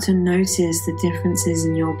may start to notice the differences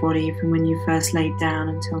in your body from when you first laid down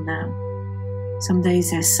until now. Some days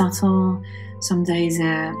they're subtle, some days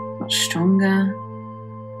they're much stronger,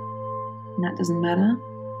 and that doesn't matter.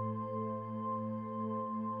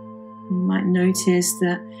 You might notice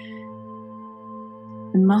that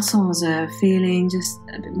the muscles are feeling just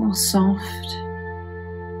a bit more soft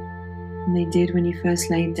than they did when you first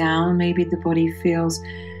laid down. Maybe the body feels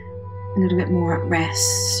a little bit more at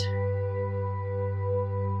rest.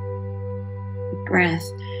 The breath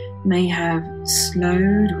may have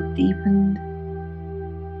slowed or deepened.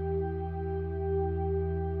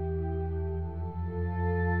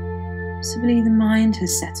 Possibly the mind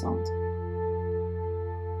has settled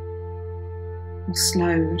or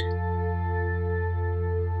slowed.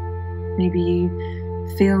 Maybe you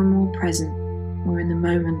feel more present or in the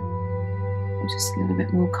moment, or just a little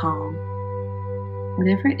bit more calm.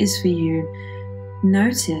 Whatever it is for you,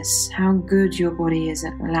 notice how good your body is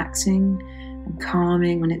at relaxing and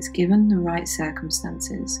calming when it's given the right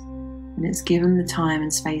circumstances, when it's given the time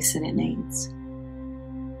and space that it needs.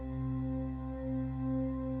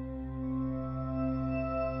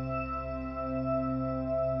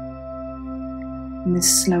 And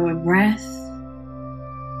this slower breath,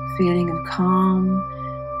 feeling of calm,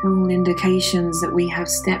 are all indications that we have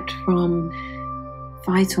stepped from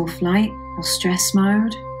fight or flight or stress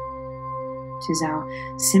mode, which is our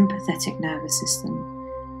sympathetic nervous system,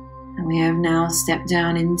 and we have now stepped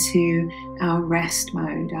down into our rest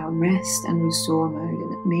mode, our rest and restore mode,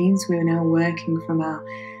 and it means we're now working from our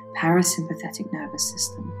parasympathetic nervous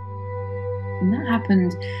system. And that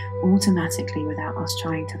happened automatically without us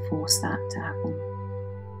trying to force that to happen.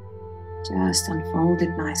 Just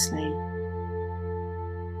unfolded nicely.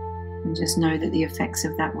 And just know that the effects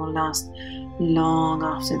of that will last long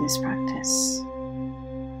after this practice.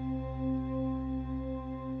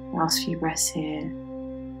 Last few breaths here.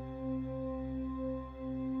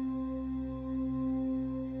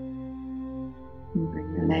 And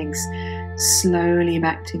bring the legs slowly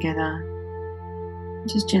back together.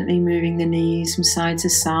 Just gently moving the knees from side to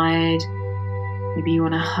side. Maybe you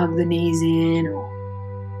want to hug the knees in or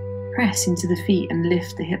press into the feet and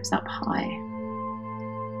lift the hips up high.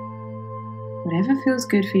 Whatever feels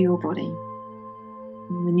good for your body.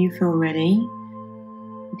 And when you feel ready,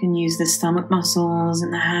 you can use the stomach muscles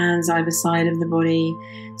and the hands either side of the body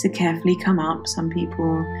to carefully come up. Some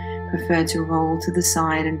people prefer to roll to the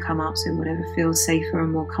side and come up, so whatever feels safer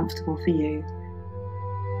and more comfortable for you.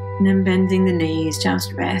 And then bending the knees,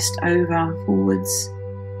 just rest forwards,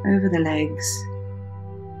 over the legs.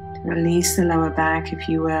 To release the lower back. If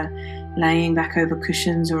you were laying back over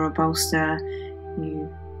cushions or a bolster, you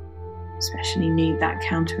especially need that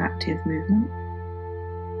counteractive movement.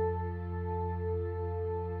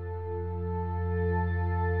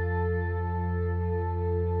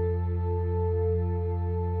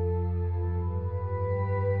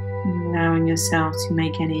 Allowing yourself to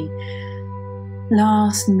make any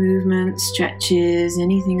last movements, stretches,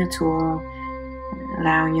 anything at all.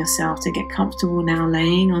 Allowing yourself to get comfortable now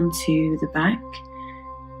laying onto the back.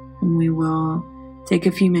 And we will take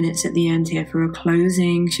a few minutes at the end here for a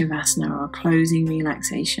closing Shavasana or a closing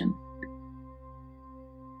relaxation.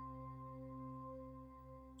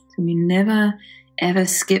 So we never ever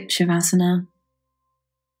skip Shavasana.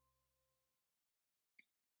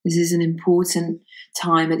 This is an important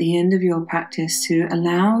time at the end of your practice to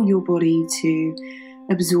allow your body to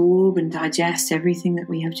absorb and digest everything that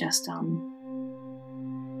we have just done.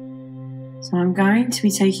 So I'm going to be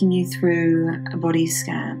taking you through a body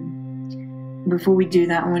scan. Before we do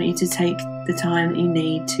that, I want you to take the time that you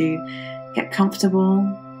need to get comfortable.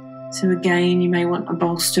 So again, you may want a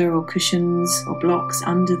bolster or cushions or blocks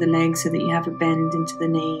under the legs so that you have a bend into the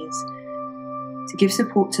knees to give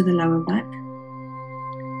support to the lower back.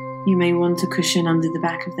 You may want a cushion under the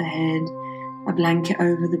back of the head, a blanket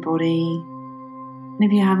over the body, and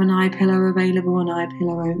if you have an eye pillow available, an eye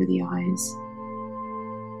pillow over the eyes.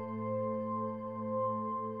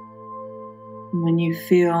 And when you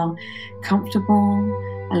feel comfortable,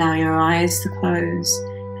 allow your eyes to close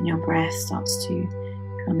and your breath starts to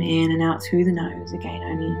come in and out through the nose. Again,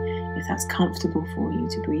 only if that's comfortable for you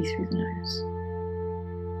to breathe through the nose.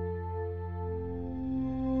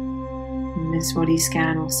 And this body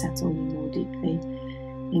scan will settle you more deeply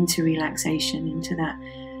into relaxation, into that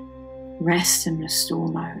rest and restore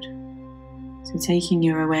mode. So taking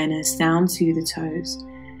your awareness down to the toes,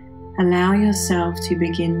 allow yourself to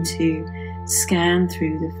begin to scan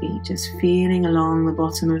through the feet, just feeling along the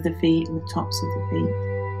bottom of the feet and the tops of the feet.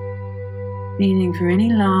 Feeling for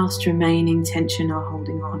any last remaining tension or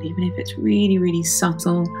holding on, even if it's really, really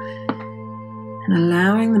subtle. And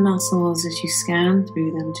allowing the muscles as you scan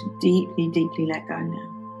through them to deeply, deeply let go now.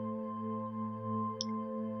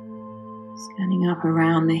 Scanning up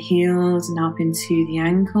around the heels and up into the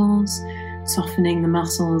ankles, softening the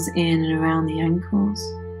muscles in and around the ankles.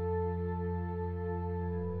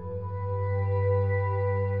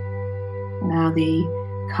 Allow the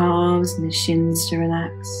calves and the shins to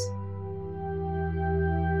relax.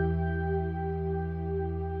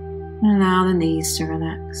 And allow the knees to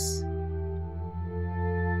relax.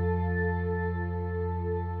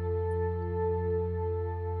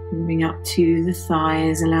 Moving up to the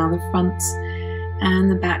thighs, allow the fronts and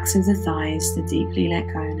the backs of the thighs to deeply let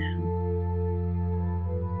go now.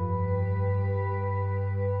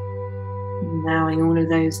 Allowing all of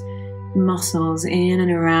those muscles in and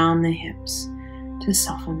around the hips to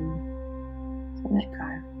soften, to let go.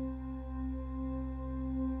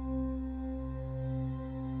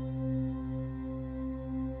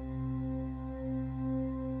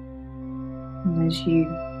 And as you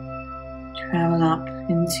travel up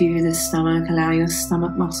into the stomach, allow your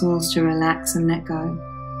stomach muscles to relax and let go.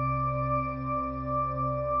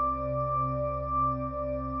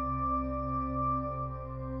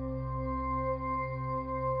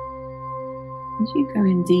 As you go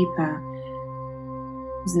in deeper,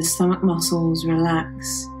 as the stomach muscles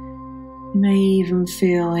relax, you may even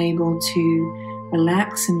feel able to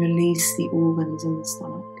relax and release the organs in the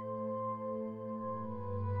stomach.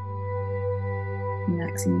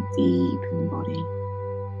 Relaxing deep in the body.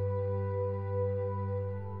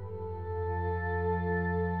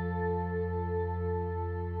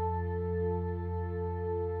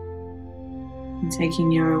 And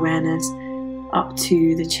taking your awareness up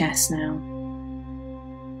to the chest now.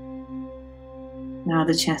 Allow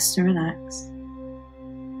the chest to relax.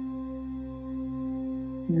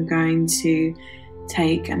 We're going to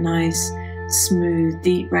take a nice, smooth,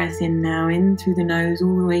 deep breath in now, in through the nose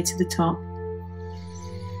all the way to the top.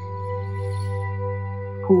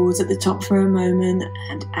 Pause at the top for a moment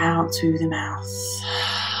and out through the mouth.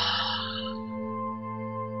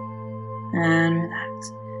 And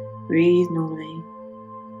relax. Breathe normally.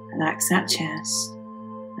 Relax that chest.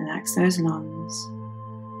 Relax those lungs.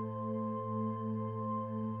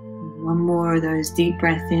 One more of those deep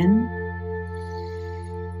breaths in.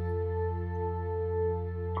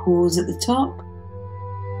 Pause at the top.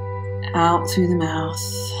 Out through the mouth.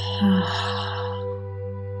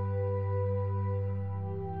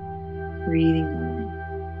 Breathing normally.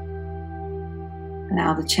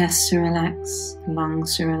 Allow the chest to relax, the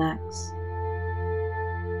lungs to relax.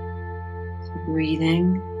 So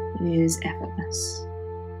breathing is effortless.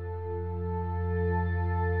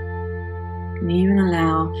 You can even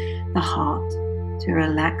allow the heart to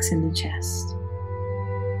relax in the chest.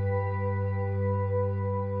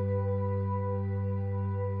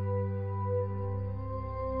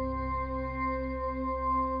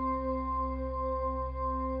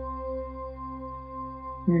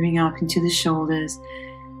 Moving up into the shoulders,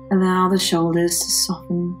 allow the shoulders to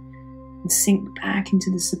soften and sink back into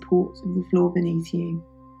the support of the floor beneath you.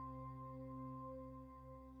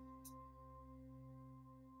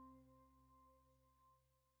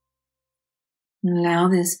 And allow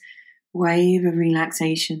this wave of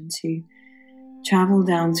relaxation to travel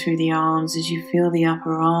down through the arms as you feel the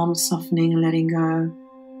upper arms softening and letting go.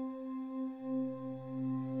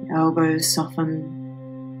 The elbows soften.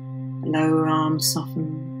 The lower arms soften,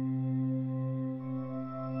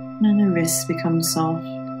 and the wrists become soft,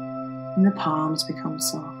 and the palms become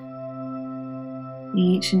soft.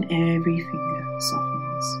 Each and every finger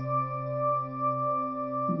softens.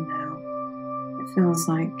 And now it feels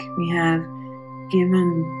like we have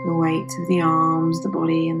given the weight of the arms, the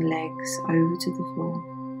body, and the legs over to the floor.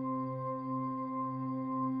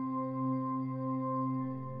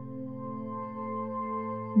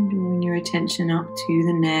 Drawing your attention up to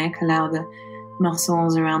the neck, allow the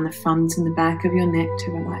muscles around the front and the back of your neck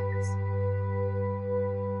to relax.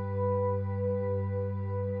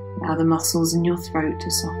 Allow the muscles in your throat to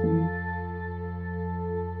soften.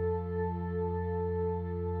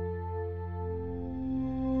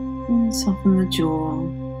 And soften the jaw.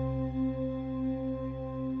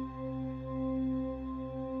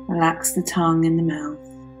 Relax the tongue in the mouth.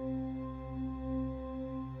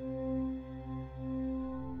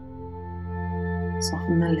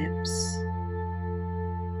 Soften the lips.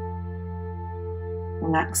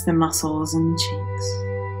 Relax the muscles in the cheeks.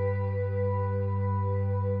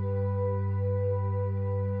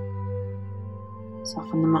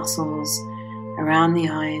 Soften the muscles around the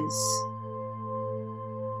eyes.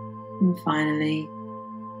 And finally,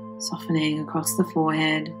 softening across the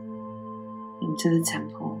forehead, into the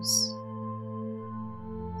temples,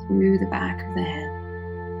 through the back of the head.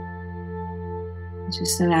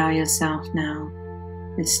 Just allow yourself now,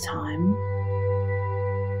 this time,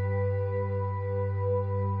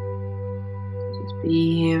 to just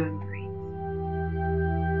be here and breathe.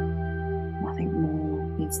 Nothing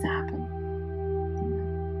more needs to happen.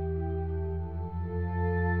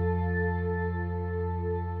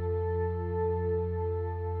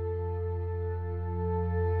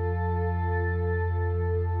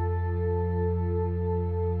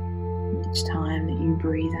 Each time that you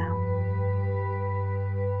breathe out,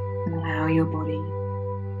 and allow your body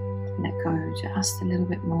to let go just a little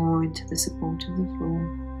bit more into the support of the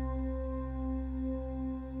floor.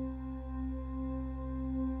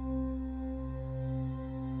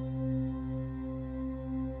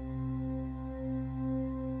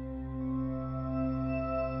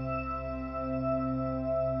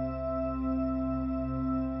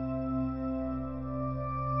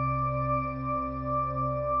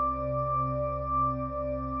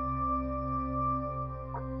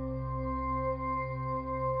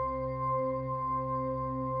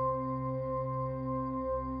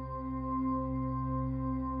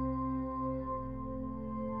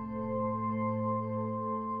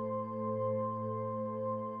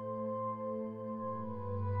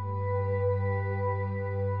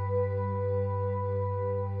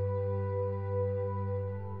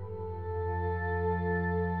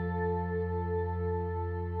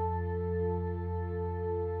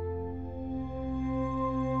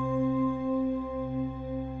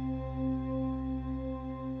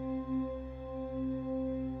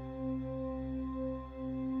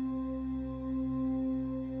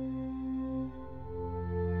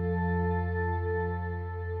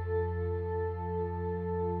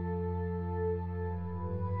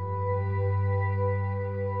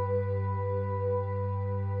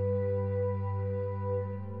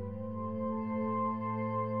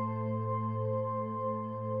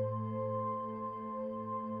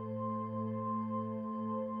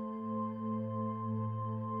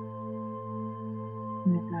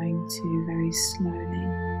 We're going to very slowly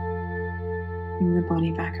bring the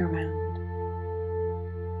body back around.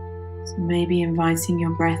 So maybe inviting your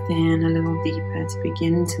breath in a little deeper to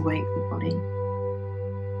begin to wake the body.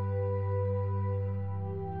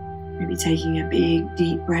 Maybe taking a big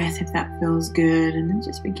deep breath if that feels good, and then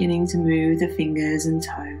just beginning to move the fingers and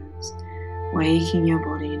toes, waking your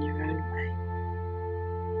body in your own way.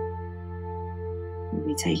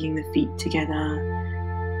 Maybe taking the feet together,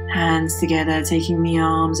 hands together, taking the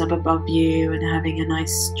arms up above you and having a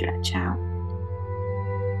nice stretch out.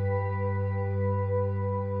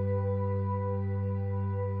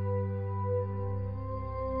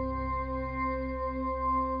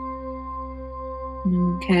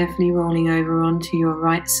 And carefully rolling over onto your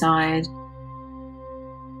right side.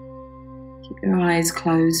 Keep your eyes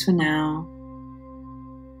closed for now.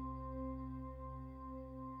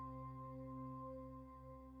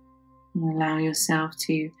 And allow yourself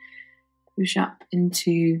to push up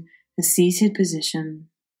into a seated position.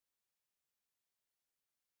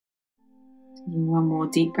 Taking one more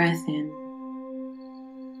deep breath in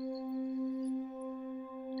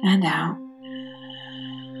and out.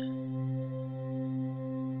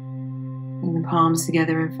 Bring the palms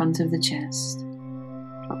together in front of the chest.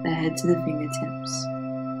 Drop the head to the fingertips.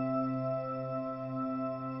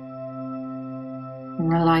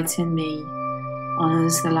 And the light in me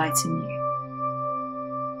honors the light in you.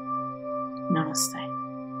 Namaste.